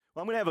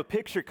Well, I'm going to have a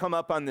picture come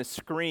up on the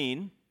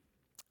screen,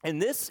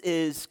 and this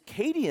is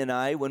Katie and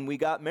I when we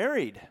got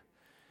married.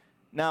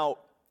 Now,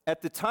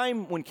 at the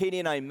time when Katie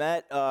and I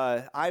met,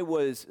 I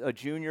was a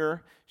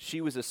junior.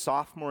 She was a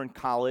sophomore in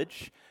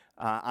college.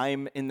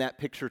 I'm in that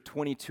picture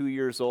 22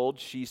 years old.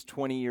 She's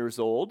 20 years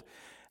old.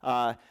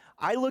 I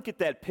look at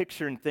that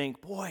picture and think,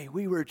 boy,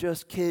 we were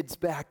just kids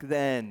back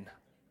then.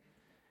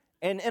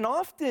 And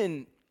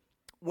often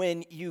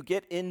when you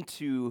get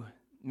into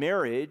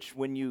marriage,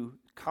 when you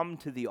come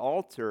to the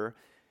altar,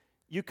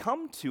 you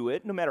come to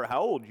it, no matter how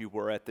old you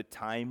were at the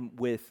time,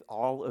 with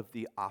all of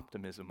the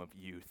optimism of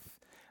youth.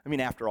 I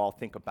mean, after all,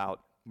 think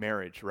about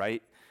marriage,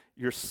 right?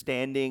 You're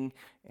standing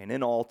in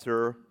an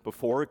altar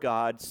before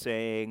God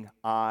saying,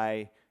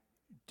 I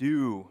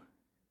do,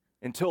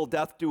 until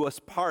death do us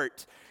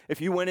part. If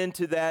you went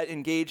into that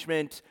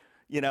engagement,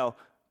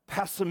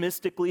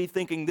 pessimistically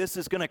thinking this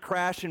is going to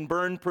crash and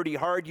burn pretty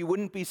hard, you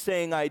wouldn't be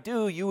saying, I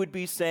do. You would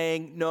be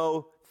saying,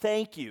 no,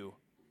 thank you.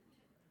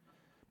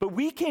 But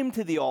we came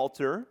to the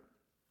altar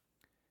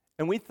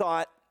and we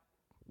thought,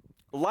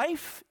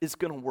 life is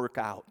going to work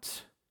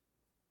out.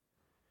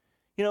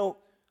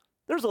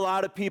 There's a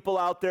lot of people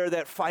out there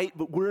that fight,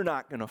 but we're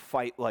not going to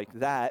fight like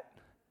that.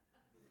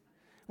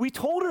 We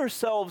told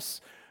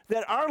ourselves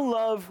that our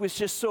love was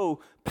just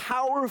so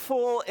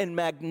powerful and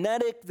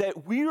magnetic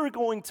that we were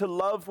going to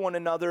love one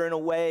another in a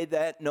way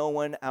that no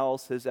one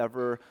else has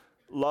ever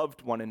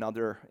loved one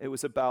another. It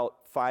was about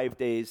 5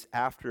 days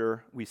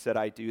after we said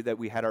I do that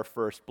we had our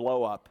first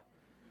blow up.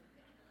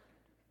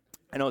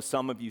 I know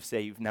some of you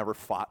say you've never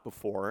fought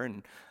before,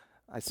 and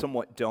I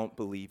somewhat don't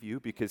believe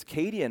you because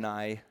Katie and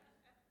I,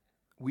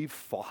 we've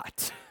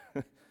fought.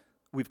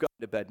 We've gone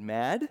to bed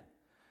mad.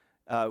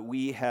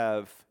 We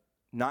have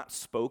not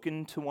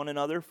spoken to one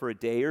another for a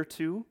day or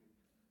two,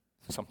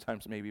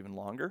 sometimes maybe even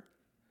longer.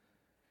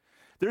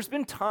 There's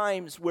been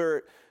times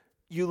where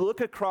you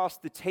look across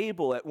the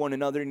table at one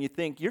another and you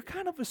think, you're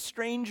kind of a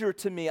stranger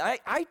to me.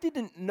 I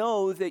didn't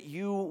know that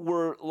you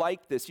were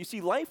like this. You see,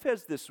 life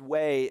has this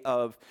way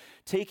of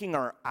taking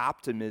our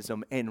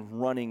optimism and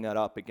running it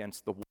up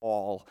against the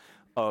wall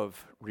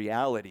of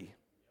reality.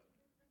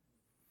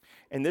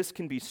 And this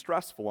can be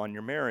stressful on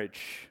your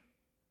marriage.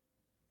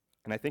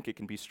 And I think it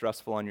can be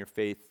stressful on your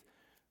faith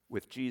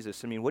with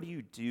Jesus. I mean, what do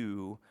you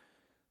do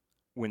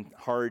when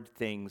hard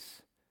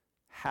things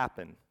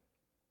happen?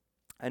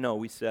 I know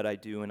we said I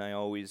do and I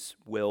always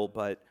will,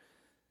 but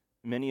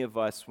many of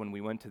us, when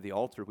we went to the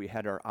altar, we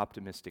had our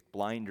optimistic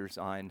blinders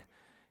on.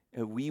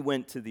 We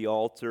went to the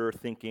altar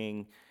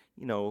thinking,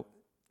 the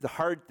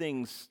hard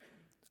things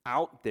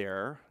out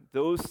there,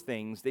 those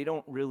things, they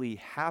don't really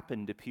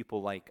happen to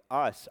people like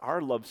us.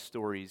 Our love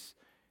story's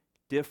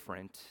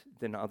different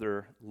than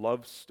other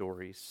love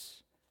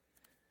stories.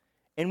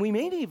 And we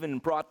may have even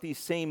brought these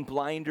same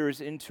blinders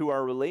into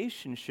our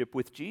relationship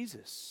with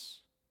Jesus.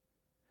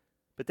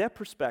 But that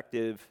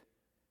perspective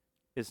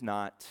is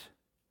not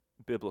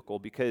biblical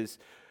because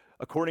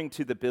according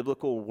to the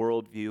biblical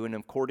worldview and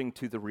according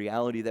to the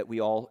reality that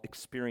we all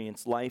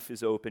experience, life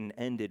is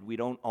open-ended. We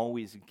don't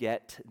always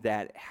get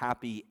that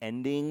happy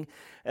ending.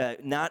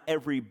 Not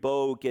every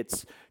bow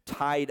gets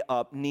tied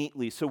up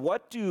neatly. So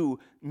what do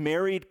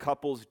married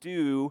couples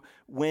do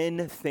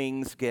when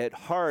things get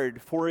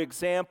hard? For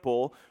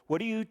example, what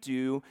do you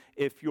do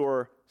if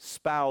your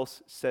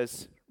spouse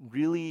says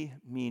really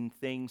mean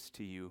things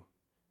to you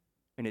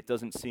and it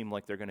doesn't seem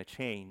like they're going to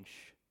change?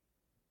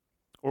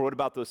 Or what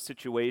about those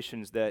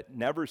situations that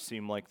never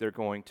seem like they're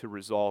going to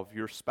resolve?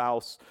 Your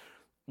spouse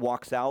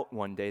walks out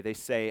one day. They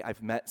say,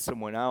 I've met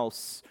someone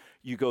else.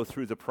 You go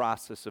through the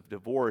process of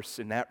divorce,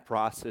 and that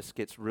process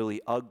gets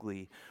really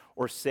ugly.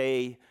 Or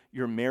say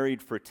you're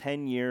married for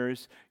 10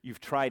 years. You've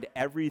tried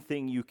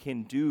everything you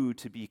can do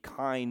to be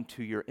kind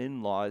to your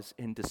in-laws,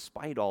 and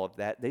despite all of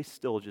that, they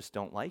still just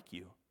don't like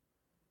you.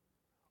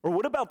 Or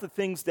what about the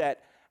things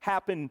that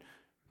happen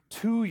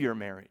to your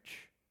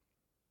marriage?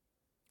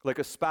 Like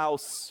a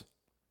spouse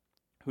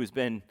who's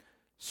been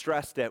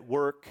stressed at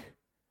work.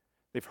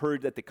 They've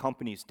heard that the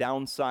company's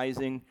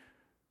downsizing.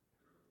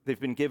 They've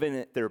been giving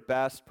it their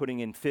best,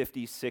 putting in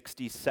 50,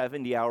 60,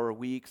 70-hour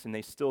weeks, and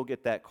they still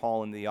get that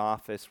call in the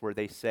office where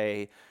they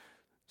say,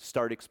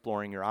 start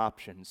exploring your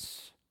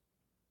options.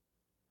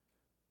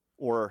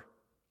 Or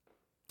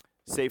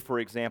say, for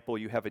example,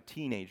 you have a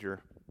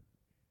teenager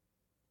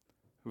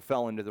who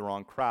fell into the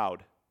wrong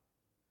crowd.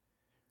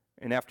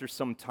 And after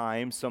some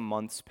time, some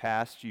months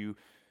passed, you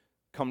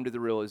come to the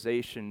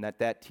realization that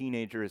that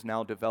teenager has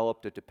now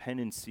developed a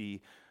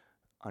dependency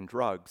on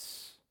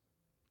drugs.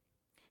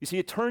 You see,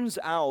 it turns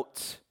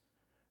out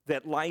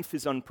that life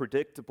is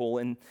unpredictable,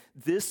 and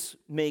this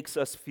makes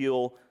us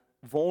feel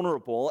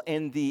vulnerable,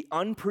 and the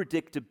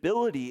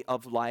unpredictability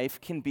of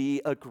life can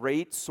be a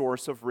great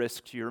source of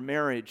risk to your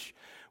marriage.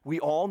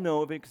 We all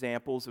know of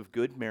examples of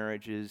good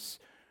marriages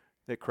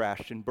that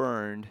crashed and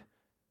burned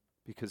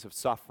because of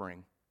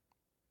suffering.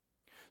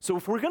 So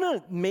if we're going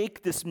to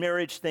make this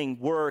marriage thing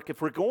work,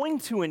 if we're going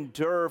to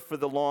endure for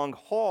the long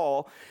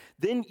haul,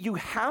 then you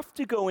have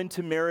to go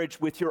into marriage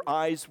with your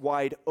eyes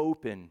wide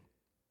open.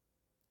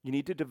 You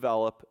need to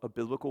develop a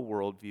biblical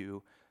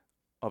worldview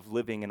of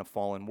living in a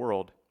fallen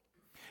world.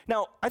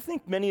 Now, I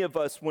think many of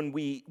us, when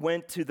we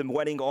went to the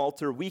wedding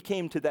altar, we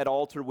came to that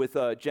altar with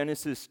a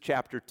Genesis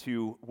chapter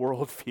 2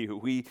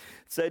 worldview. We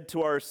said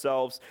to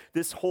ourselves,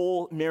 this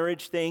whole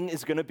marriage thing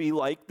is going to be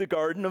like the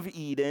Garden of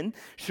Eden.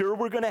 Sure,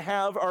 we're going to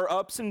have our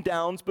ups and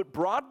downs, but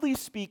broadly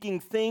speaking,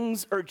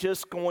 things are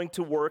just going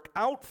to work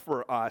out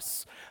for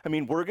us. I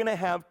mean, we're going to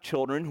have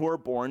children who are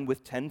born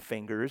with 10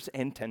 fingers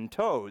and 10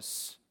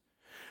 toes.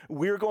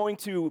 We're going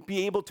to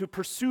be able to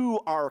pursue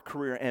our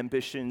career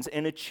ambitions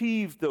and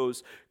achieve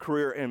those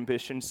career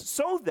ambitions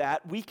so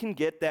that we can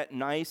get that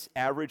nice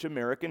average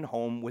American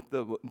home with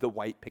the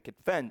white picket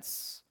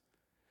fence.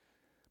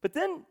 But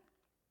then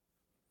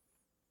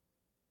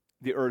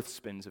the earth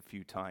spins a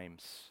few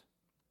times.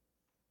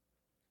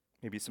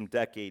 Maybe some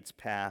decades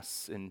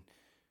pass and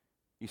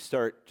you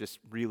start just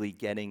really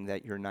getting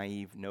that your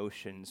naive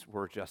notions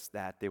were just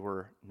that. They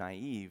were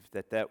naive,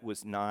 that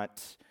was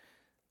not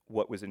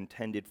what was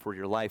intended for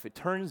your life. It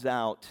turns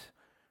out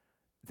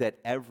that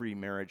every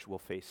marriage will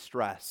face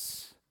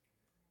stress.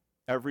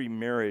 Every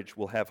marriage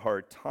will have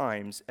hard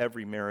times.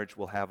 Every marriage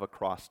will have a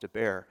cross to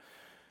bear.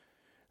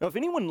 Now, if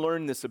anyone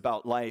learned this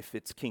about life,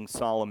 it's King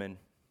Solomon.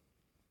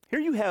 Here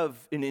you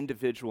have an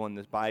individual in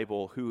the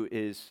Bible who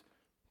is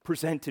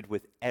presented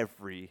with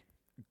every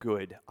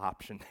good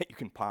option that you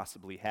can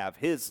possibly have.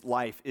 His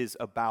life is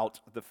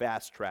about the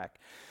fast track.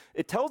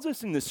 It tells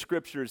us in the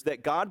scriptures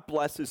that God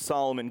blesses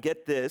Solomon,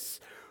 get this,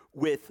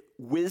 with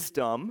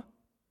wisdom,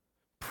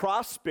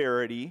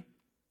 prosperity,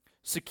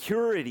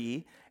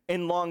 security,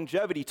 and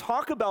longevity.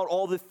 Talk about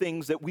all the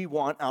things that we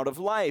want out of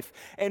life.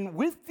 And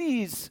with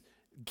these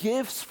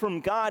gifts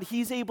from God,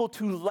 he's able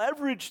to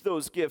leverage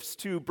those gifts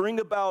to bring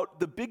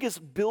about the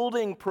biggest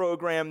building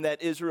program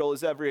that Israel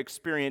has ever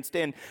experienced,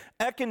 and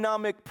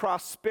economic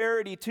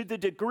prosperity to the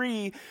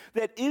degree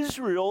that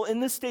Israel,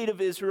 in the state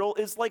of Israel,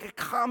 is like a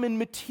common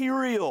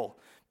material.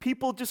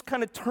 People just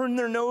kind of turn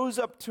their nose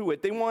up to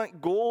it. They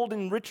want gold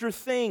and richer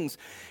things.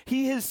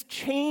 He has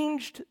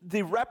changed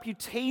the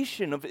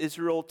reputation of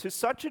Israel to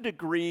such a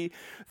degree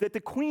that the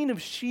Queen of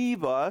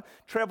Sheba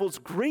travels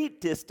great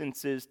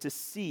distances to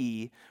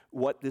see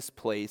what this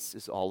place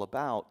is all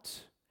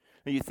about.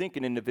 Now, you think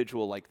an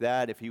individual like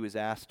that, if he was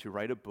asked to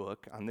write a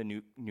book on the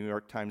New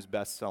York Times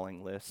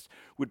best-selling list,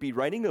 would be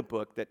writing a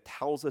book that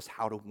tells us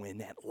how to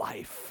win at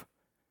life.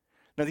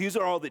 Now, these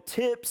are all the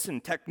tips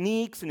and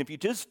techniques, and if you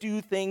just do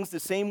things the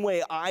same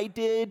way I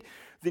did,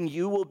 then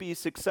you will be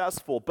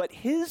successful. But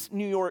his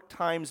New York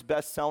Times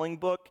best-selling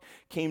book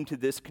came to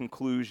this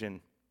conclusion: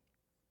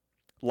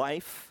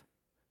 life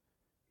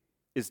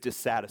is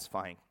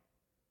dissatisfying.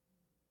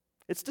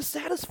 It's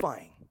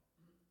dissatisfying.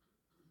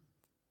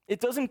 It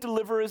doesn't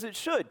deliver as it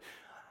should.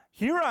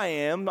 Here I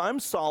am, I'm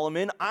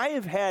Solomon. I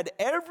have had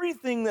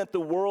everything that the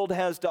world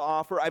has to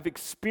offer. I've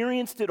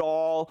experienced it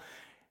all.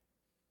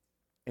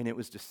 And it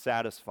was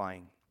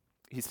dissatisfying.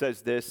 He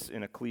says this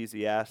in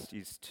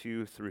Ecclesiastes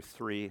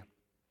 2-3.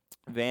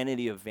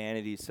 Vanity of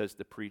vanities, says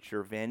the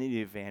preacher,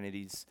 vanity of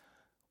vanities,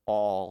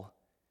 all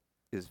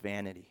is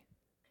vanity.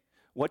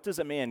 What does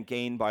a man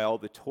gain by all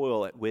the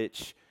toil at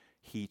which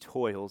he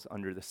toils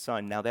under the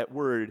sun? Now that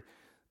word,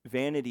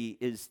 vanity,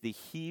 is the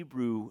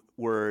Hebrew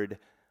word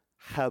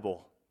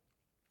hebel.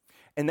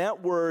 And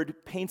that word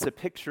paints a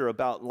picture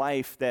about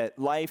life, that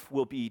life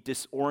will be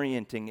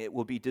disorienting, it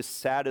will be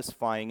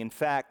dissatisfying. In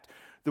fact,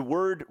 the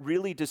word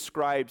really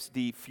describes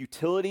the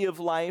futility of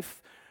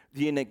life,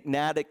 the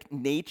enigmatic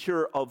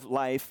nature of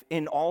life,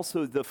 and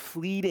also the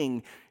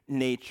fleeting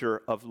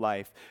nature of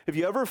life. Have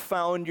you ever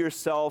found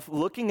yourself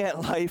looking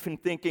at life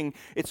and thinking,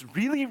 it's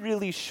really,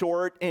 really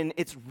short and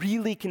it's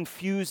really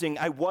confusing.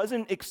 I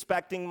wasn't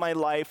expecting my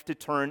life to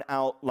turn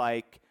out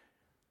like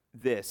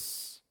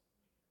this.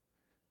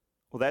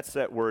 Well, that's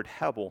that word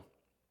hebel.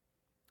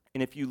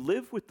 And if you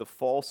live with the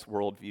false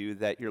worldview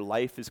that your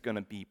life is going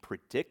to be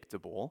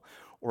predictable,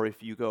 or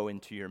if you go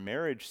into your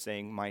marriage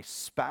saying, my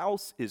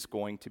spouse is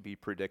going to be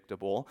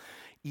predictable,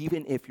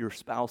 even if your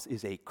spouse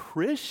is a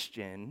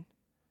Christian,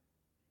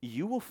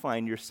 you will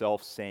find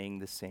yourself saying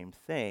the same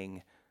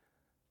thing,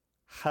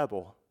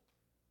 hebel,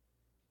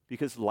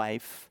 because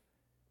life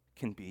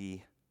can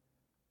be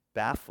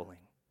baffling.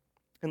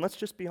 And let's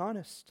just be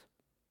honest.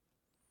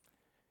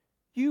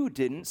 You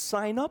didn't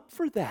sign up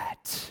for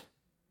that.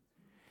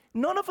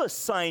 None of us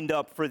signed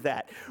up for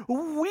that.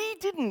 We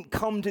didn't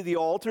come to the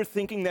altar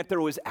thinking that there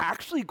was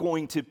actually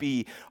going to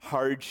be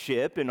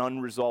hardship and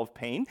unresolved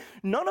pain.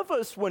 None of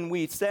us, when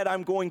we said,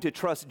 I'm going to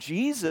trust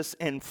Jesus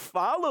and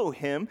follow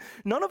him,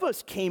 none of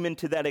us came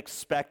into that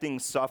expecting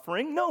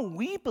suffering. No,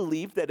 we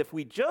believed that if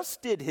we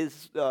just did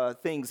his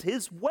things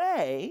his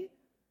way,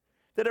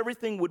 that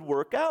everything would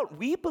work out.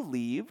 We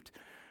believed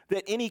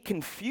that any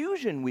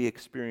confusion we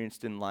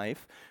experienced in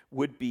life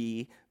would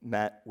be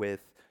met with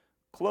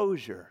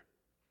closure.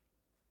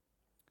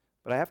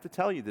 But I have to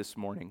tell you this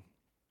morning,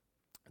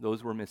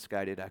 those were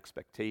misguided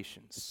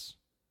expectations.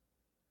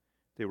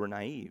 They were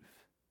naive.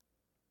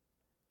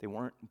 They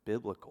weren't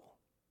biblical.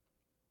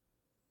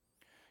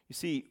 You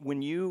see,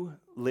 when you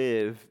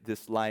live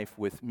this life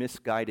with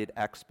misguided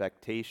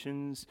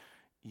expectations,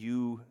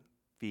 you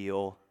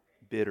feel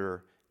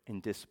bitter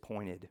and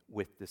disappointed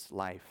with this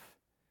life.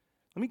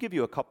 Let me give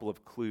you a couple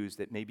of clues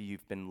that maybe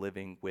you've been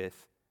living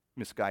with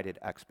misguided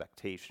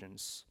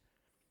expectations.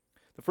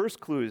 The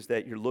first clue is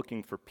that you're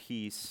looking for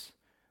peace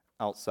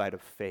outside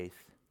of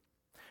faith.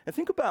 And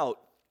think about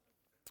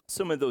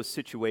some of those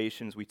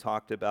situations we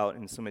talked about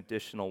and some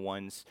additional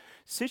ones.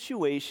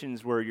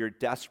 Situations where you're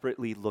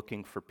desperately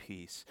looking for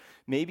peace.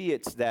 Maybe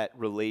it's that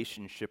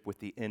relationship with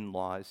the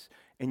in-laws,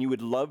 and you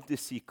would love to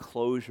see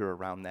closure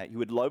around that. You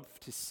would love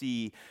to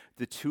see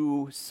the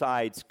two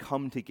sides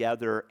come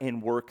together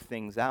and work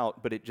things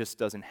out, but it just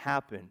doesn't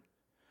happen.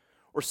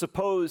 Or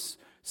suppose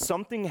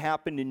something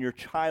happened in your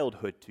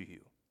childhood to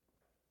you,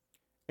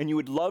 and you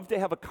would love to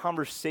have a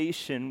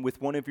conversation with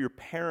one of your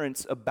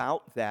parents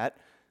about that,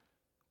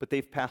 but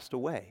they've passed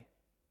away.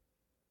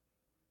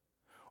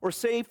 Or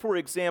say, for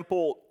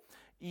example,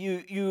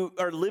 you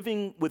are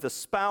living with a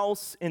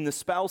spouse and the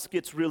spouse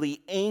gets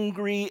really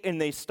angry and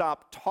they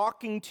stop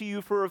talking to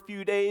you for a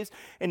few days,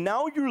 and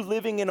now you're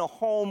living in a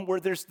home where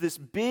there's this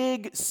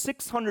big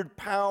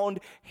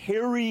 600-pound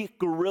hairy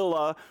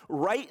gorilla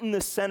right in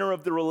the center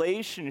of the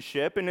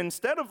relationship, and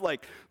instead of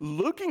like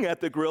looking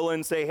at the gorilla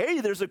and say, hey,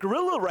 there's a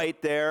gorilla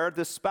right there,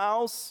 the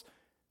spouse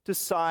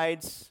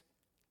decides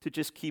to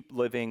just keep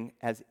living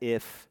as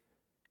if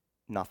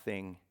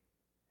nothing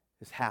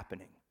is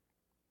happening.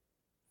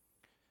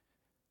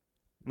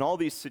 In all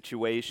these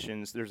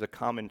situations, there's a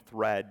common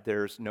thread.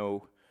 There's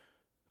no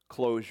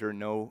closure,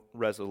 no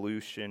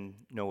resolution,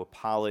 no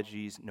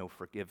apologies, no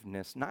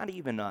forgiveness, not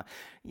even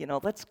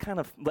let's kind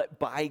of let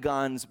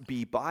bygones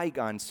be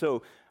bygones.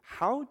 So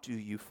how do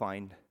you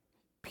find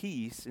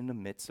peace in the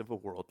midst of a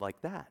world like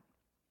that?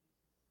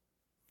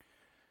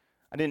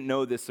 I didn't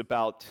know this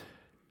about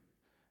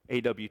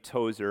A.W.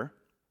 Tozer.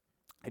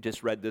 I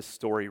just read this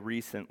story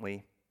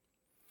recently.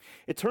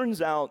 It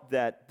turns out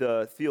that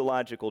the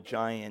theological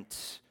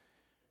giant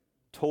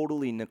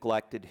totally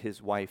neglected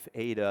his wife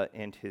Ada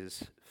and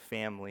his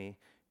family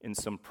in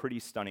some pretty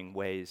stunning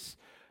ways.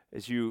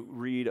 As you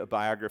read a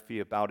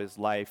biography about his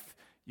life,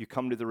 you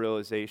come to the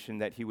realization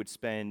that he would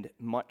spend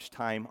much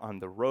time on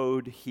the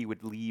road. He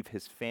would leave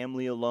his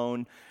family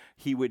alone.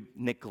 He would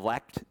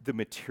neglect the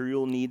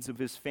material needs of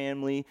his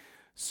family.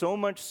 So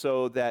much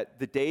so that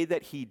the day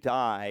that he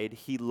died,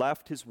 he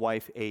left his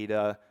wife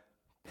Ada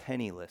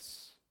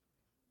penniless.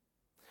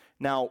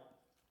 Now,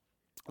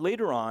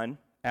 later on,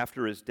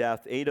 after his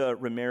death, Ada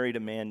remarried a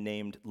man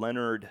named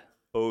Leonard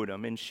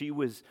Odom, and she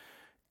was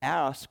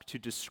asked to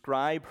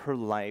describe her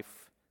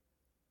life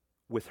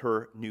with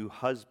her new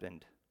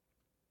husband.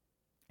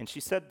 And she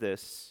said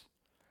this: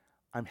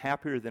 I'm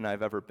happier than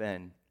I've ever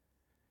been.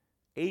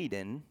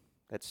 Aiden,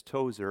 that's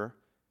Tozer,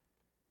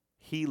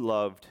 he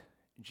loved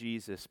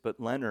Jesus,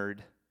 but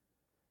Leonard,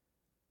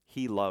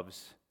 he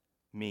loves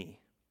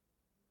me.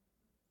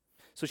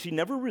 So she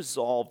never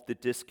resolved the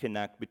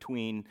disconnect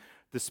between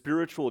the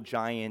spiritual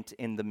giant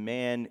and the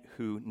man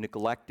who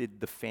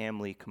neglected the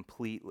family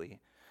completely.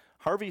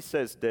 Harvey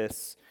says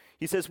this.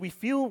 He says, we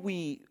feel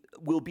we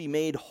will be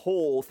made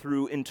whole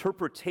through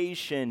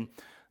interpretation,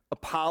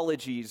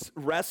 apologies,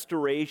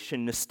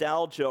 restoration,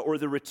 nostalgia, or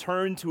the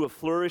return to a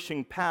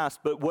flourishing past.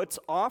 But what's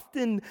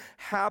often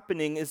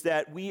happening is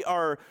that we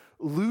are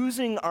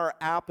losing our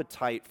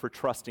appetite for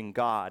trusting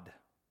God.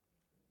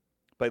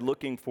 By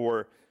looking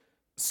for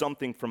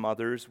something from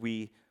others,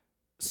 we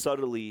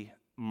subtly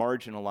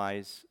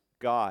marginalize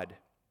God.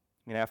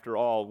 And after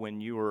all, when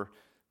you were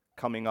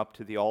coming up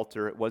to the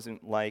altar, it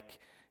wasn't like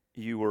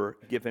you were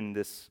given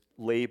this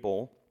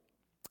label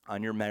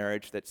on your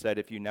marriage that said,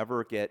 if you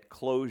never get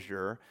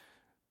closure,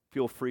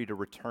 feel free to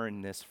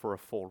return this for a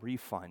full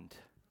refund.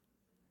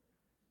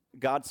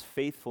 God's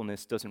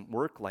faithfulness doesn't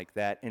work like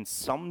that, and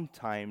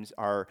sometimes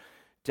our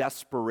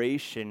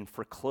desperation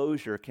for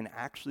closure can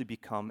actually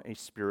become a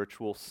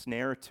spiritual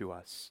snare to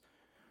us.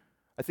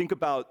 I think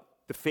about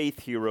the faith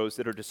heroes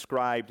that are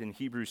described in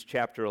Hebrews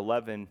chapter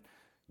 11.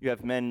 You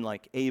have men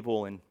like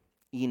Abel and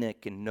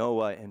Enoch and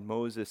Noah and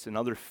Moses and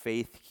other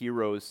faith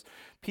heroes,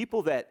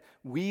 people that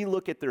we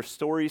look at their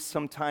stories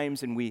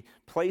sometimes and we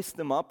place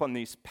them up on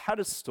these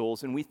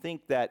pedestals and we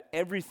think that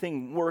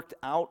everything worked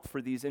out for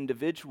these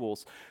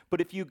individuals. But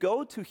if you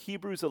go to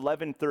Hebrews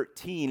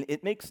 11:13,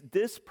 it makes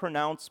this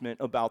pronouncement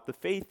about the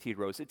faith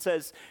heroes. It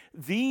says,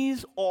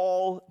 these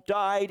all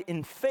died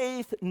in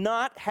faith,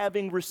 not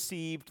having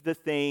received the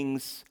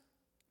things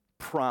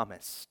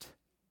promised.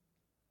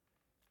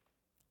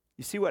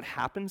 You see what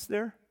happens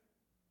there?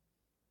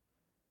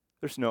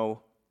 There's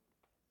no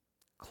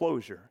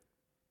closure.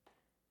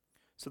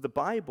 So the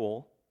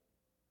Bible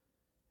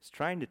is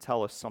trying to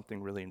tell us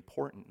something really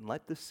important, and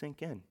let this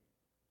sink in.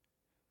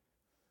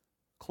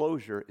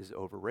 Closure is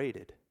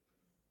overrated.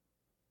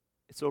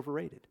 It's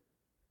overrated.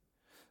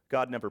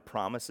 God never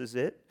promises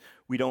it.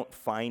 We don't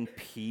find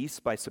peace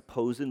by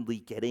supposedly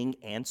getting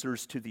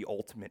answers to the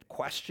ultimate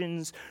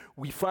questions.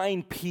 We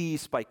find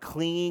peace by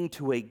clinging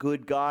to a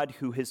good God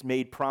who has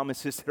made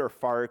promises that are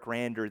far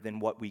grander than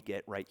what we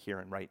get right here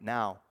and right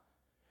now.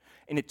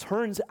 And it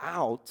turns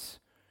out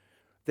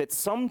that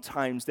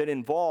sometimes that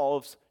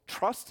involves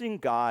trusting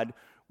God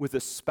with a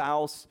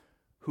spouse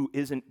who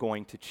isn't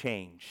going to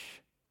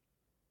change.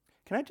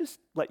 Can I just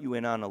let you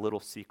in on a little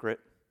secret?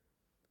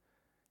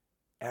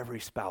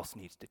 Every spouse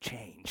needs to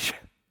change.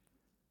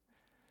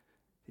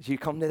 Did you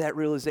come to that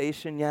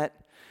realization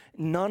yet?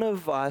 None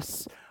of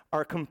us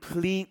are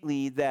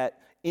completely that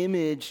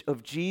image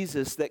of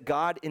Jesus that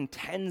God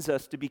intends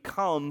us to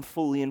become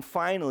fully and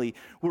finally.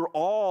 We're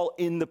all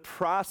in the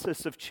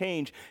process of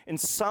change. And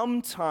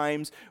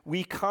sometimes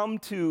we come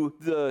to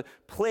the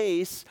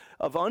place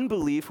of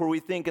unbelief where we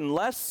think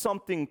unless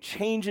something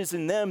changes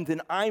in them,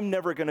 then I'm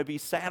never going to be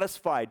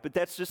satisfied. But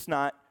that's just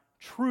not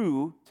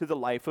true to the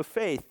life of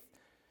faith.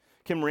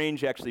 Kim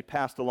Range actually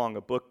passed along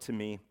a book to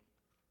me.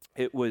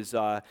 It was,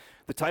 the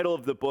title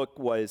of the book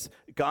was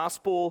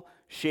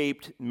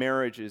Gospel-Shaped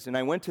Marriages. And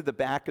I went to the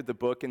back of the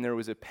book and there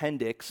was an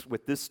appendix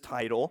with this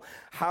title,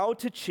 How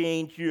to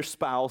Change Your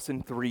Spouse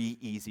in 3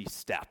 Easy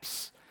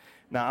Steps.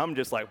 Now I'm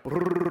just like,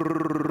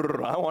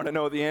 I want to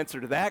know the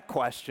answer to that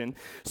question.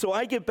 So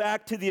I get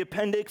back to the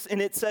appendix and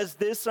it says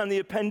this on the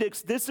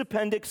appendix, this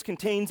appendix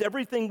contains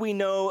everything we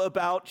know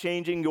about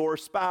changing your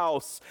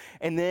spouse.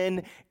 And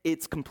then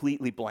it's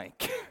completely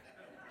blank.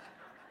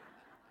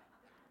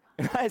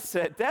 And I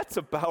said, that's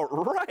about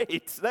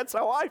right. That's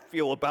how I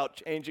feel about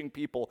changing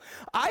people.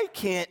 I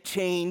can't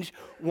change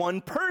one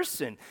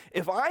person.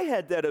 If I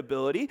had that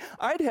ability,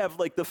 I'd have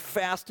like the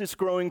fastest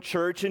growing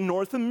church in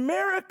North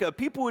America.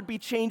 People would be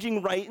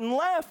changing right and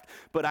left.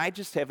 But I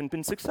just haven't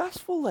been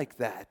successful like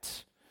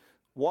that.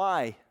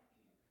 Why?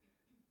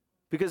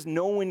 Because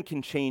no one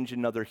can change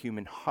another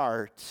human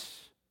heart.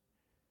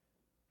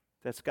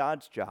 That's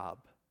God's job.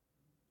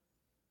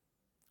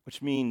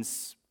 Which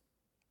means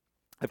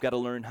I've got to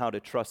learn how to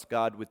trust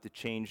God with the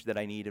change that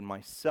I need in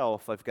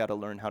myself. I've got to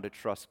learn how to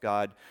trust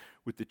God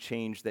with the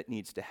change that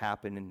needs to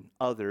happen in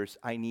others.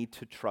 I need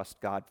to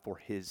trust God for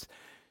His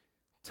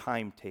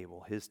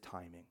timetable, His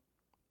timing.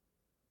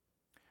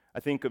 I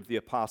think of the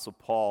Apostle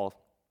Paul,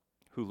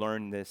 who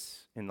learned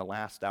this in the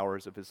last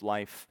hours of his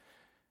life.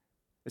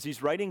 As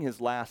he's writing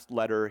his last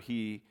letter,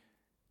 he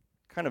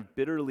kind of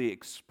bitterly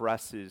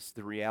expresses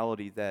the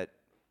reality that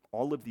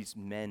all of these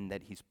men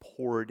that he's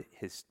poured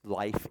his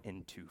life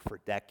into for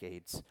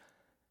decades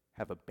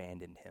have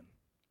abandoned him.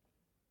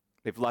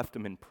 They've left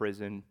him in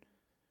prison.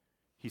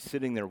 He's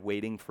sitting there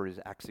waiting for his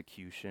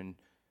execution.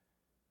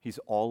 He's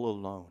all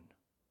alone.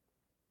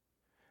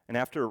 And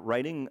after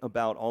writing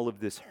about all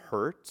of this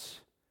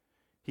hurt,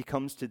 he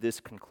comes to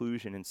this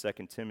conclusion in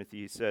 2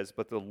 Timothy. He says,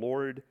 "But the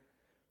Lord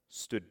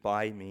stood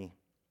by me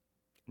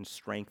and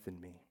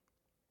strengthened me,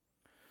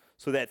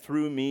 so that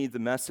through me the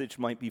message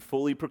might be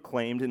fully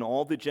proclaimed and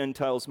all the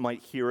Gentiles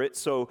might hear it.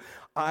 So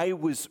I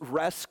was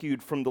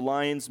rescued from the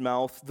lion's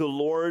mouth. The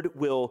Lord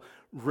will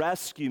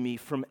rescue me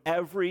from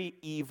every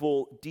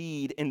evil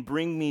deed and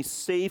bring me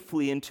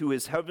safely into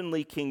His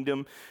heavenly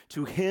kingdom.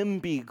 To Him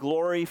be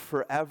glory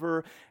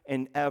forever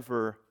and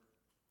ever.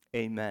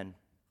 Amen."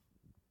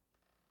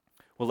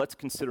 Well, let's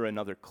consider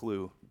another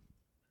clue.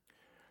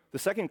 The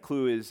second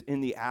clue is,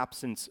 in the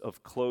absence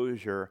of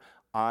closure,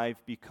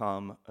 I've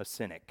become a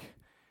cynic.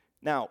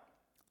 Now,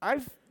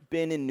 I've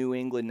been in New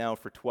England now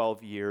for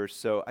 12 years,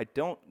 so I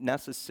don't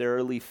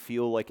necessarily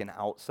feel like an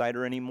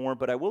outsider anymore,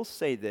 but I will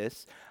say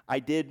this, I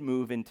did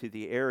move into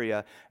the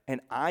area,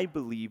 and I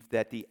believe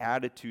that the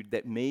attitude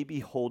that may be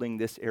holding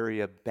this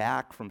area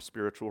back from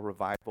spiritual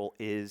revival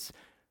is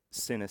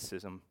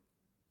cynicism.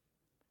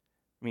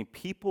 I mean,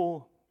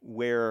 people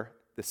wear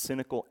the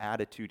cynical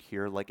attitude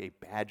here like a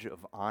badge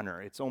of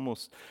honor. It's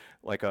almost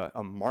like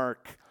a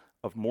mark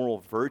of moral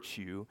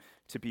virtue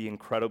to be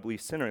incredibly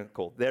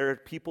cynical. There are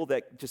people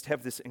that just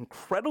have this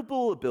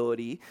incredible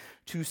ability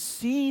to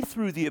see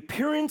through the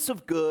appearance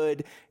of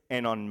good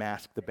and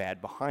unmask the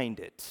bad behind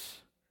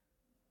it.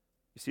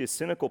 You see, a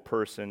cynical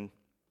person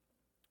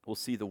will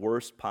see the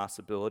worst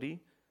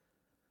possibility,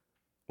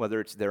 whether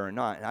it's there or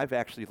not. And I've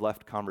actually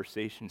left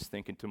conversations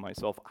thinking to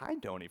myself, I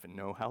don't even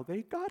know how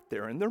they got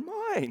there in their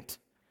mind.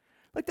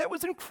 Like, that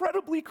was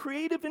incredibly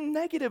creative and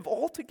negative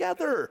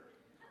altogether.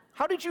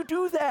 How did you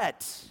do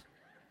that?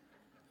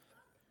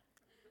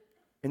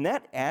 And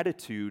that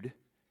attitude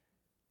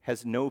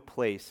has no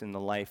place in the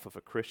life of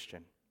a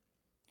Christian.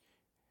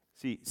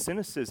 See,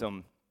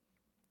 cynicism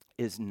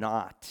is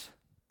not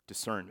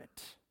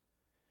discernment.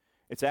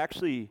 It's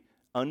actually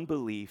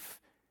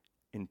unbelief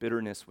in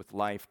bitterness with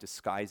life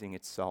disguising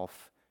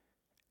itself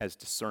as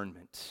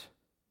discernment.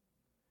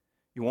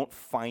 You won't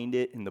find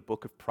it in the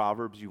book of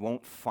Proverbs. You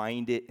won't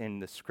find it in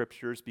the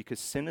scriptures because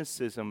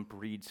cynicism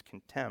breeds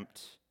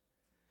contempt.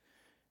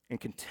 And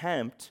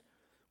contempt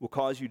will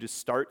cause you to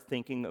start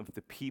thinking of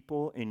the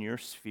people in your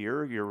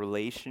sphere, your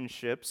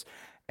relationships,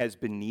 as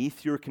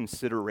beneath your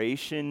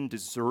consideration,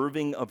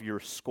 deserving of your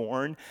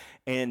scorn.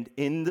 And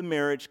in the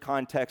marriage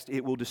context,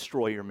 it will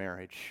destroy your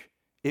marriage.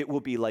 It will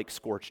be like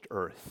scorched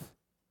earth.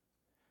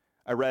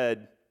 I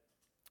read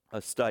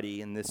a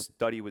study, and this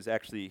study was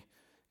actually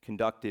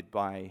conducted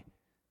by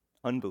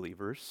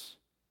unbelievers.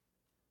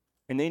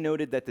 And they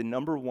noted that the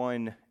number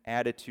one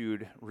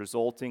attitude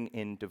resulting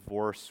in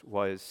divorce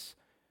was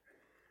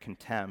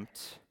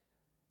contempt,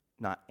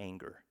 not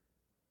anger.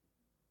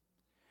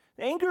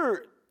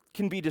 Anger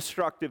can be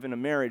destructive in a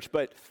marriage,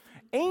 but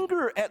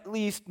anger at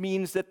least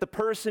means that the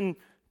person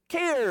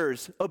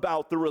cares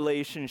about the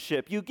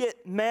relationship. You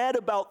get mad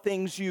about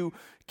things you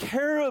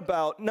care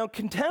about. Now,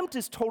 contempt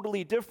is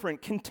totally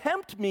different.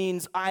 Contempt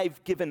means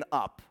I've given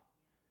up.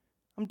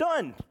 I'm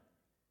done.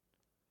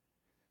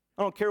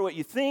 I don't care what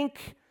you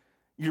think.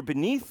 You're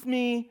beneath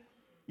me.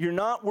 You're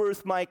not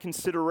worth my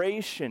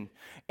consideration.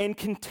 And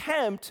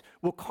contempt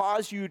will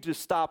cause you to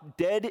stop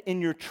dead in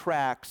your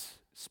tracks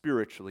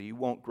spiritually. You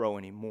won't grow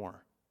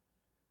anymore.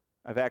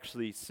 I've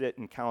actually sit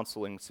in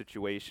counseling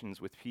situations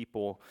with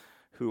people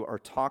who are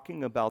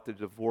talking about the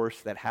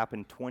divorce that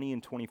happened 20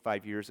 and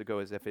 25 years ago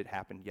as if it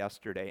happened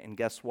yesterday. And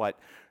guess what?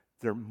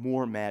 They're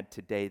more mad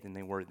today than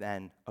they were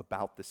then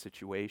about the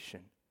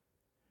situation.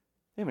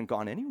 They haven't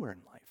gone anywhere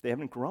in life. They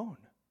haven't grown.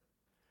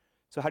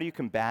 So how do you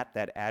combat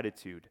that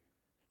attitude?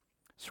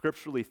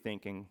 Scripturally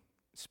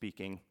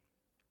speaking,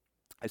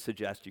 I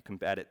suggest you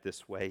combat it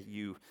this way.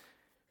 You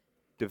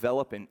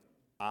develop an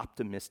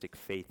optimistic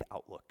faith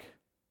outlook.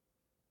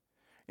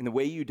 And the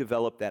way you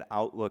develop that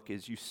outlook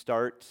is you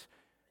start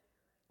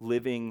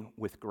living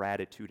with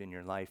gratitude in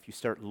your life. You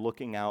start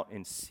looking out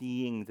and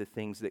seeing the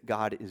things that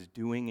God is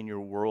doing in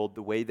your world,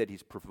 the way that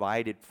he's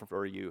provided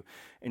for you.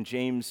 In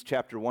James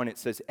chapter 1, it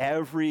says,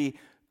 every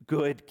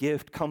good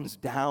gift comes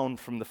down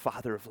from the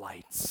Father of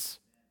lights.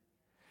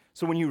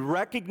 So when you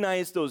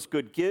recognize those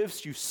good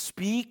gifts, you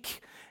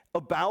speak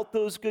about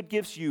those good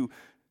gifts, you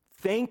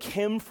thank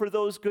him for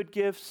those good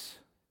gifts,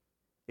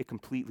 it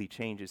completely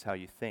changes how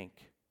you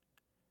think.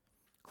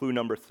 Clue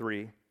number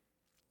 3,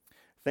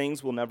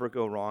 things will never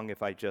go wrong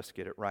if I just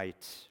get it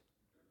right.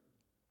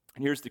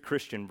 And here's the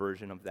Christian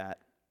version of that.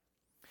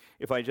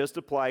 If I just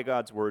apply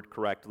God's word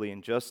correctly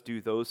and just do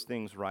those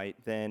things right,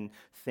 then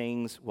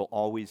things will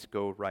always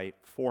go right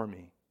for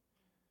me.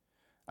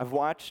 I've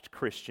watched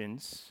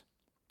Christians.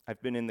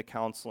 I've been in the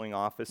counseling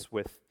office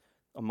with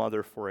a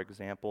mother, for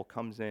example,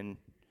 comes in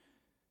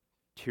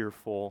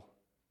tearful,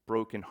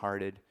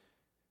 brokenhearted.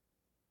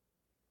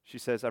 She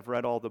says, I've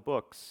read all the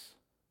books.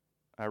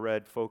 I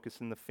read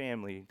Focus in the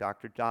Family,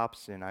 Dr.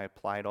 Dobson. I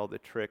applied all the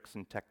tricks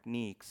and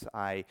techniques.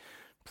 I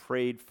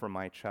prayed for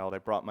my child. I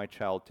brought my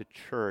child to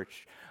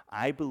church.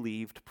 I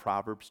believed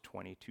Proverbs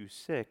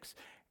 22:6,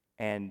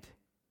 and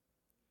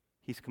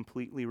he's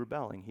completely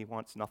rebelling. He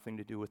wants nothing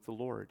to do with the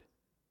Lord.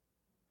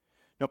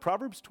 Now,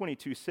 Proverbs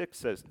 22:6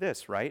 says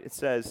this, right? It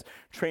says,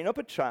 train up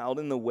a child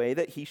in the way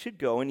that he should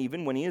go, and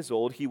even when he is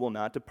old, he will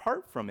not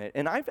depart from it.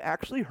 And I've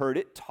actually heard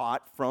it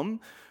taught from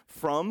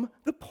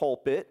the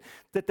pulpit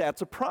that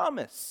that's a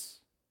promise.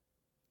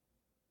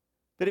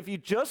 That if you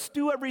just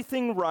do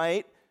everything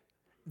right,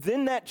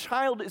 then that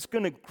child is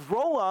going to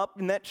grow up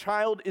and that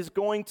child is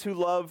going to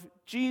love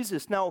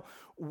Jesus. Now,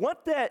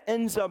 what that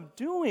ends up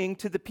doing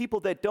to the people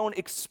that don't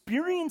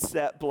experience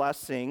that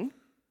blessing,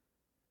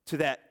 to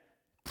that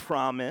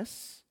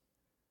promise,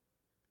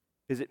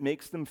 is it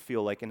makes them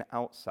feel like an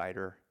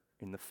outsider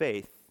in the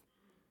faith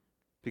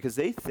because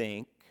they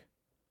think,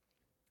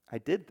 I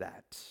did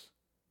that.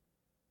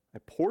 I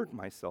poured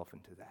myself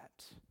into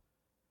that.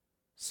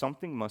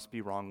 Something must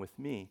be wrong with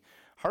me.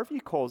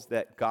 Harvey calls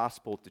that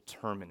gospel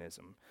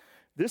determinism.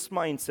 This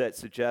mindset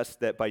suggests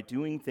that by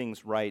doing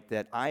things right,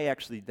 that I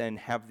actually then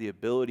have the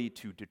ability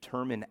to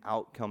determine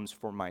outcomes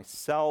for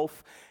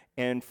myself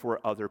and for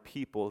other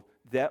people.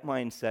 That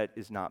mindset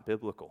is not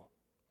biblical.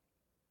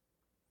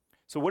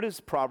 So what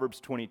is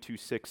Proverbs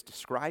 22:6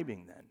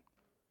 describing then?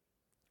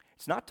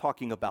 It's not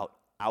talking about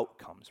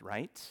outcomes,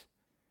 right?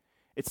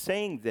 It's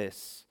saying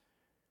this,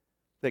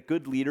 that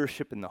good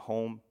leadership in the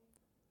home,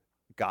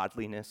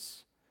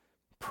 godliness,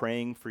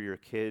 praying for your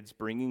kids,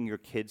 bringing your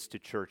kids to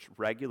church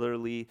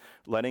regularly,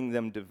 letting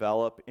them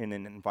develop in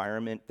an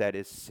environment that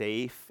is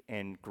safe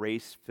and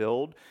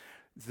grace-filled,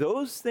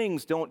 those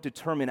things don't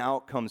determine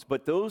outcomes,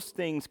 but those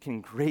things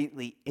can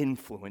greatly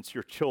influence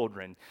your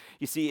children.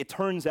 You see, it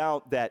turns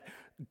out that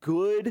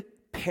good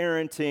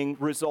parenting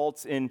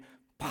results in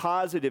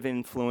positive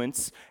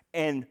influence,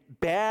 and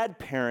bad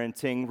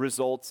parenting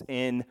results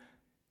in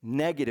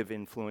negative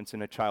influence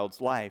in a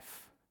child's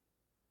life.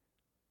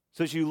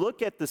 So as you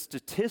look at the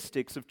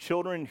statistics of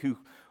children who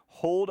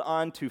hold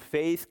on to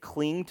faith,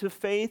 cling to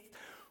faith,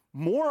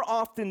 more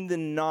often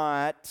than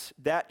not,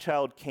 that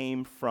child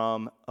came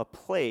from a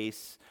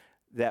place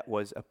that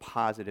was a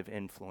positive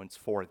influence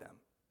for them.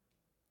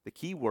 The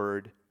key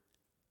word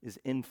is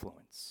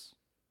influence.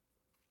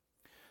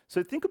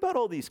 So think about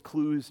all these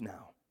clues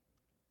now.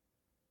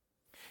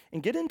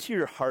 And get into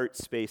your heart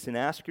space and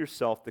ask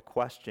yourself the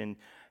question,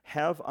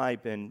 have I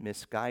been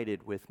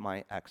misguided with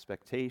my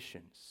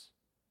expectations?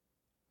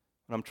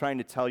 What I'm trying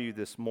to tell you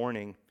this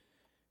morning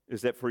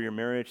is that for your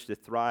marriage to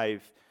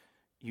thrive,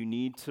 you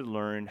need to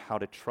learn how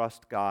to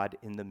trust God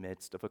in the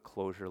midst of a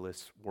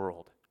closureless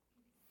world.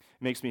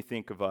 It makes me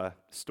think of a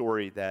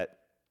story that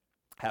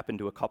happened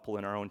to a couple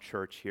in our own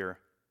church here.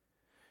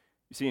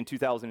 You see, in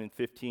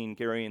 2015,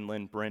 Gary and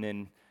Lynn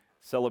Brennan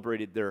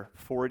celebrated their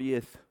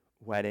 40th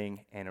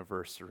wedding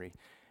anniversary.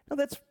 Now,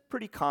 that's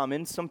pretty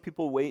common. Some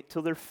people wait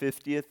till their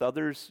 50th,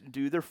 others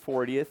do their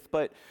 40th.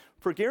 But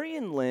for Gary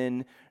and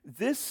Lynn,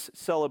 this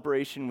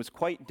celebration was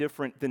quite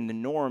different than the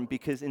norm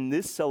because in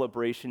this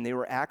celebration, they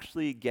were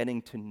actually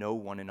getting to know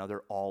one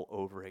another all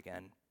over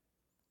again.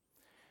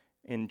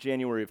 In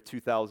January of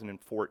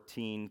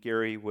 2014,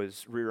 Gary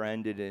was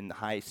rear-ended in the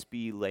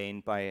high-speed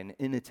lane by an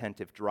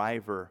inattentive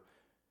driver.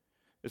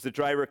 As the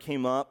driver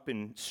came up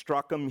and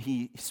struck him,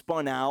 he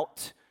spun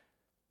out,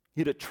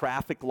 hit a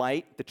traffic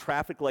light. The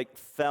traffic light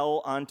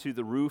fell onto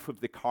the roof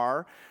of the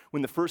car.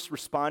 When the first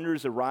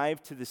responders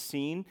arrived to the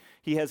scene,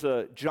 he has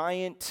a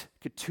giant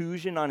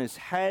contusion on his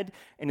head,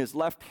 and his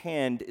left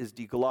hand is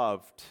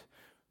degloved.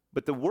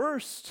 But the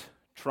worst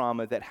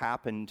trauma that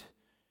happened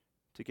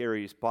to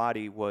Gary's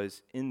body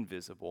was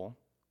invisible.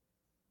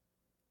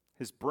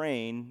 His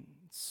brain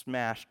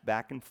smashed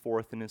back and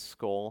forth in his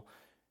skull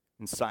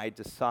and side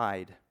to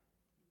side.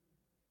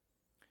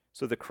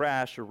 So the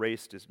crash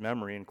erased his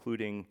memory,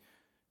 including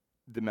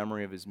the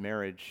memory of his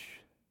marriage.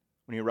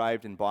 When he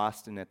arrived in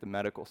Boston at the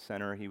medical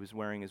center, he was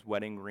wearing his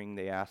wedding ring.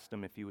 They asked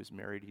him if he was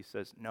married. He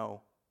says,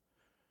 no.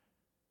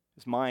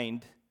 His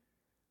mind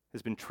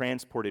has been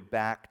transported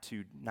back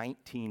to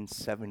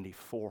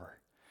 1974.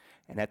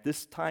 And at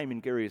this time in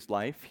Gary's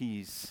life,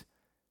 he's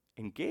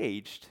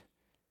engaged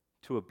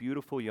to a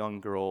beautiful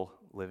young girl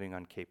living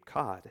on Cape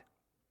Cod.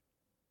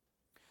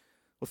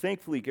 Well,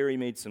 thankfully, Gary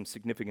made some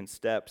significant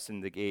steps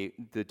in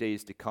the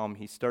days to come.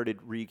 He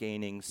started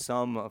regaining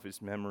some of his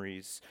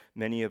memories,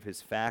 many of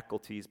his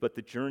faculties, but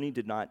the journey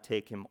did not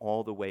take him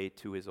all the way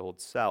to his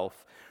old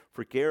self.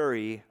 For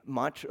Gary,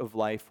 much of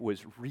life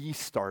was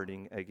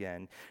restarting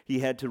again. He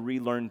had to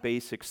relearn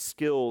basic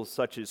skills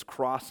such as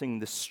crossing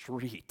the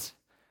street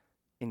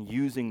and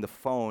using the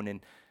phone and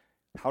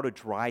how to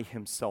dry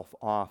himself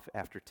off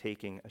after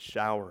taking a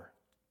shower.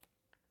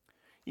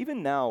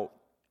 Even now,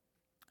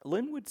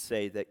 Lynn would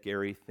say that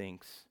Gary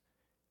thinks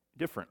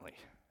differently.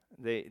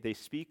 They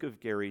speak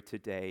of Gary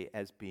today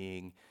as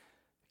being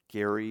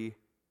Gary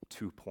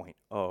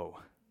 2.0.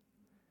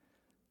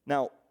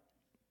 Now,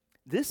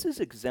 this is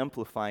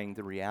exemplifying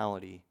the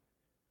reality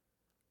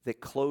that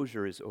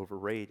closure is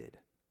overrated.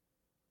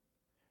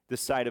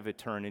 This side of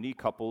eternity,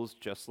 couples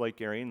just like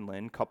Gary and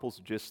Lynn,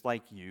 couples just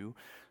like you,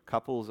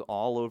 couples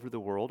all over the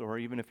world, or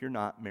even if you're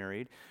not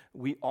married,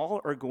 we all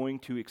are going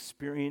to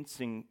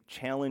experiencing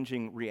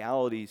challenging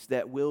realities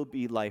that will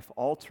be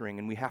life-altering,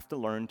 and we have to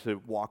learn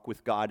to walk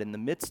with God in the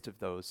midst of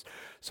those.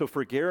 So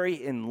for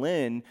Gary and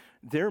Lynn,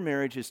 their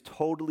marriage is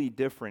totally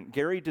different.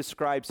 Gary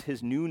describes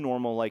his new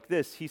normal like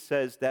this. He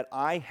says that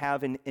I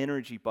have an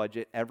energy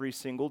budget every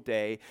single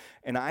day,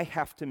 and I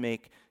have to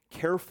make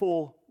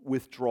careful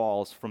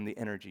withdrawals from the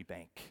energy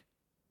bank.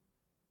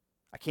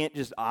 I can't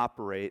just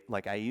operate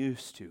like I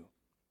used to.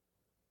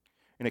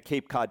 In a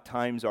Cape Cod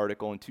Times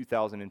article in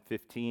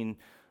 2015,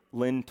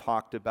 Lynn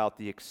talked about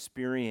the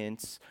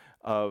experience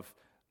of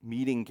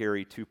meeting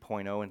Gary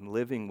 2.0 and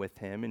living with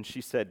him, and she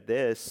said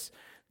this,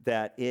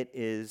 that it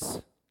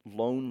is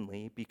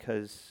lonely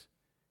because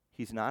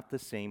he's not the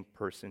same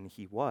person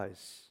he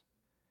was.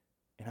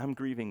 And I'm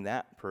grieving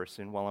that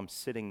person while I'm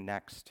sitting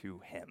next to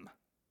him.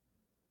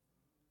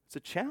 It's a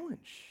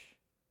challenge.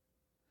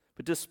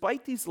 But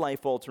despite these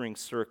life-altering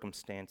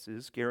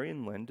circumstances, Gary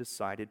and Lynn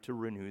decided to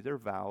renew their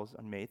vows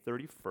on May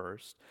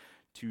 31st,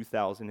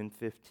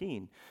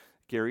 2015.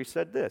 Gary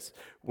said this,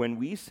 when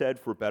we said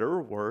for better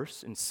or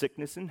worse, in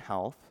sickness and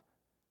health,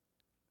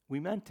 we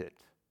meant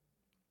it.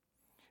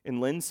 And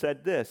Lynn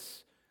said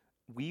this,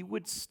 we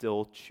would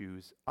still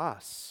choose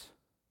us.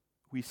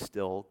 We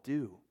still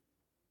do.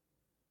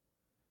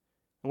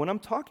 And when I'm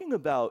talking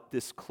about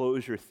this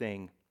closure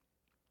thing,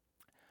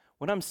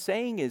 what I'm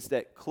saying is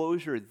that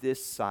closure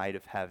this side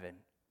of heaven,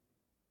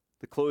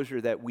 the closure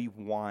that we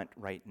want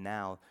right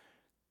now,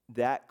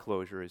 that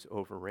closure is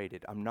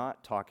overrated. I'm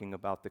not talking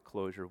about the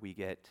closure we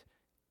get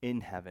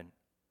in heaven.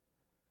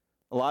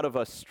 A lot of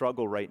us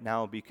struggle right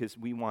now because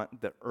we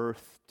want the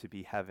earth to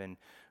be heaven.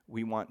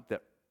 We want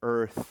the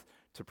earth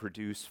to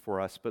produce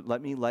for us. But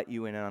let me let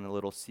you in on a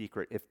little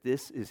secret. If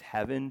this is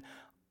heaven,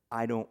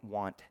 I don't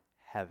want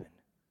heaven.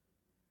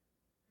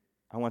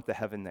 I want the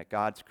heaven that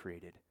God's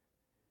created.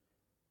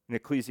 In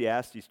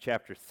Ecclesiastes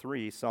chapter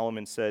 3,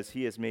 Solomon says,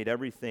 he has made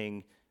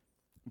everything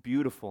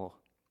beautiful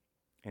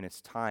in its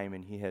time,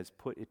 and he has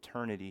put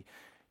eternity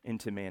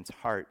into man's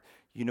heart.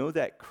 You know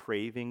that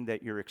craving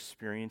that you're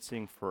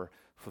experiencing for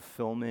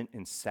fulfillment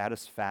and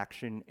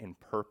satisfaction and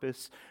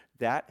purpose?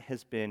 That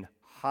has been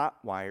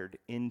hot-wired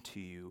into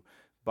you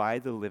by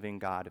the living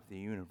God of the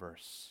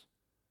universe.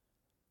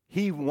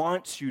 He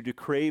wants you to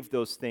crave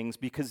those things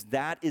because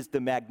that is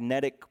the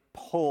magnetic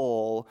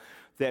pull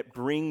that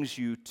brings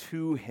you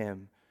to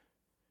him.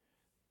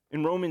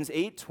 In Romans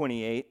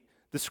 8:28,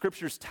 the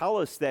scriptures tell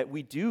us that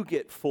we do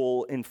get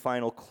full and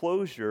final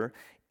closure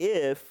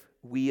if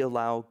we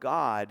allow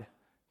God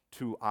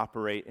to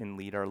operate and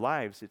lead our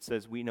lives. It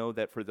says we know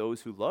that for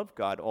those who love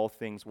God, all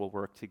things will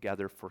work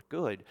together for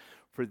good,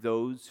 for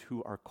those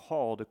who are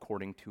called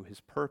according to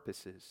his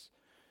purposes.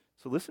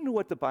 So listen to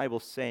what the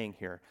Bible's saying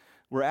here.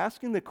 We're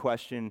asking the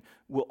question,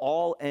 will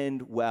all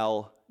end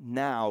well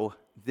now,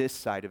 this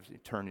side of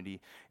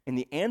eternity? And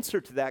the answer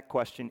to that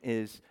question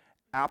is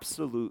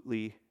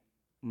absolutely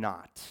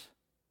not.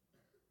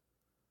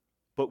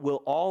 But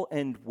will all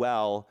end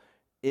well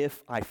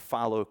if I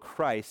follow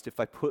Christ, if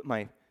I put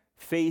my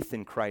faith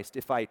in Christ,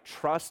 if I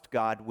trust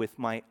God with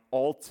my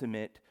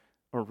ultimate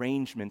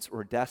arrangements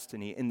or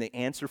destiny? And the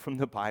answer from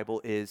the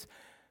Bible is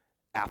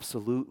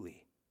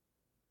absolutely.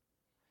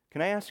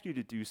 Can I ask you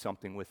to do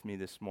something with me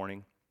this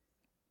morning?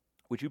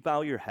 Would you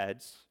bow your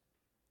heads?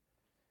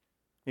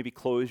 Maybe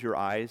close your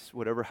eyes,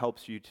 whatever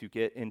helps you to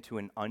get into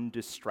an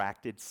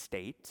undistracted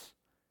state.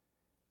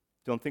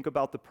 Don't think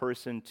about the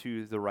person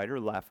to the right or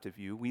left of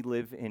you. We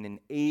live in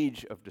an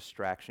age of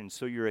distraction,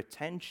 so your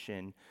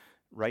attention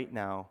right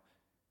now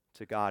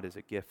to God is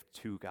a gift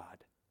to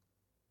God.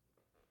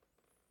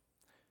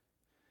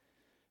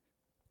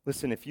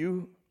 Listen, if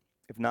you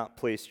have not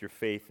placed your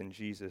faith in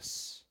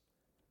Jesus,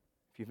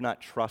 if you've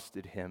not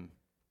trusted him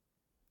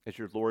as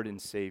your Lord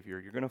and Savior,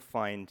 you're going to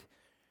find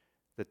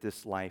that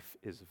this life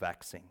is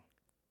vexing.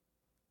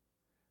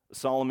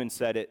 Solomon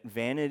said it,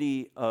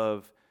 vanity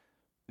of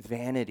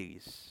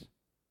vanities,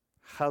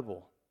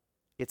 Hebel.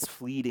 It's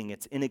fleeting,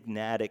 it's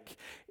enigmatic,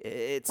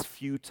 it's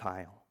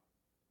futile.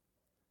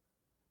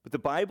 But the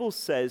Bible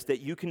says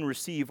that you can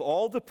receive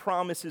all the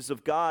promises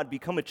of God,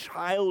 become a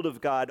child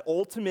of God,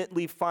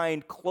 ultimately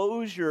find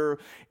closure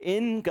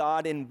in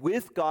God and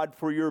with God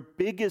for your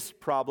biggest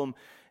problem.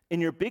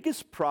 And your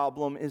biggest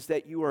problem is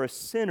that you are a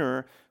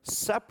sinner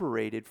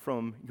separated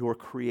from your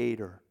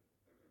Creator.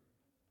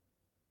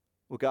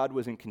 Well, God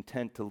wasn't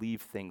content to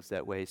leave things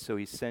that way, so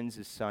he sends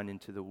his Son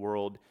into the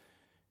world.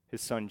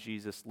 His Son,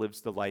 Jesus,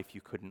 lives the life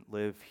you couldn't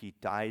live. He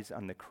dies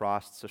on the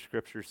cross, so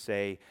scriptures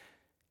say,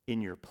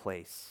 in your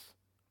place.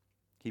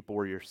 He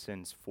bore your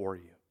sins for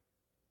you.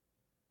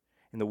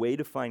 And the way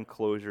to find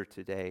closure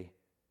today,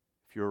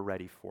 if you're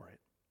ready for it,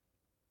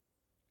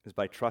 is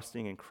by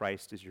trusting in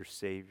Christ as your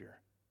Savior.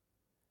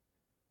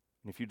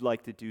 And if you'd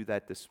like to do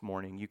that this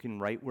morning, you can,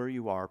 right where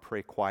you are,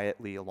 pray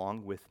quietly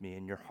along with me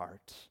in your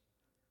heart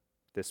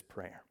this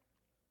prayer.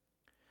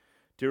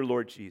 Dear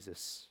Lord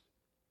Jesus,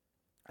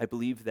 I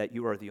believe that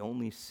you are the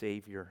only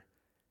Savior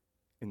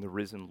in the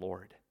risen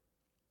Lord.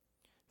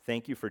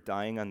 Thank you for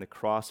dying on the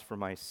cross for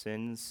my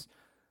sins.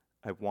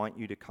 I want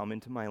you to come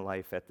into my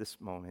life at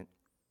this moment.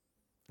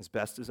 As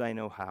best as I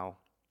know how,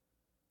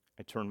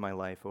 I turn my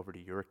life over to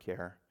your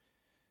care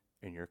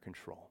and your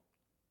control.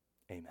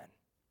 Amen.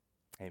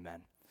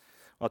 Amen.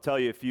 I'll tell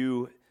you, if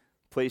you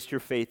placed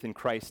your faith in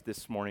Christ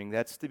this morning,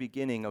 that's the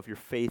beginning of your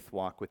faith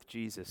walk with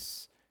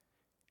Jesus.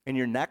 And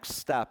your next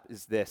step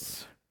is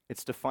this.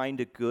 It's to find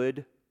a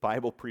good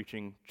Bible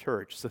preaching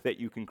church so that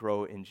you can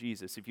grow in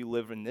Jesus. If you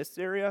live in this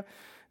area,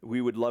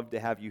 we would love to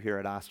have you here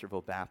at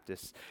Osterville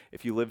Baptist.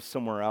 If you live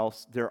somewhere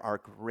else, there are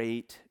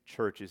great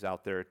churches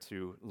out there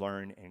to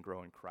learn and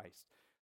grow in Christ.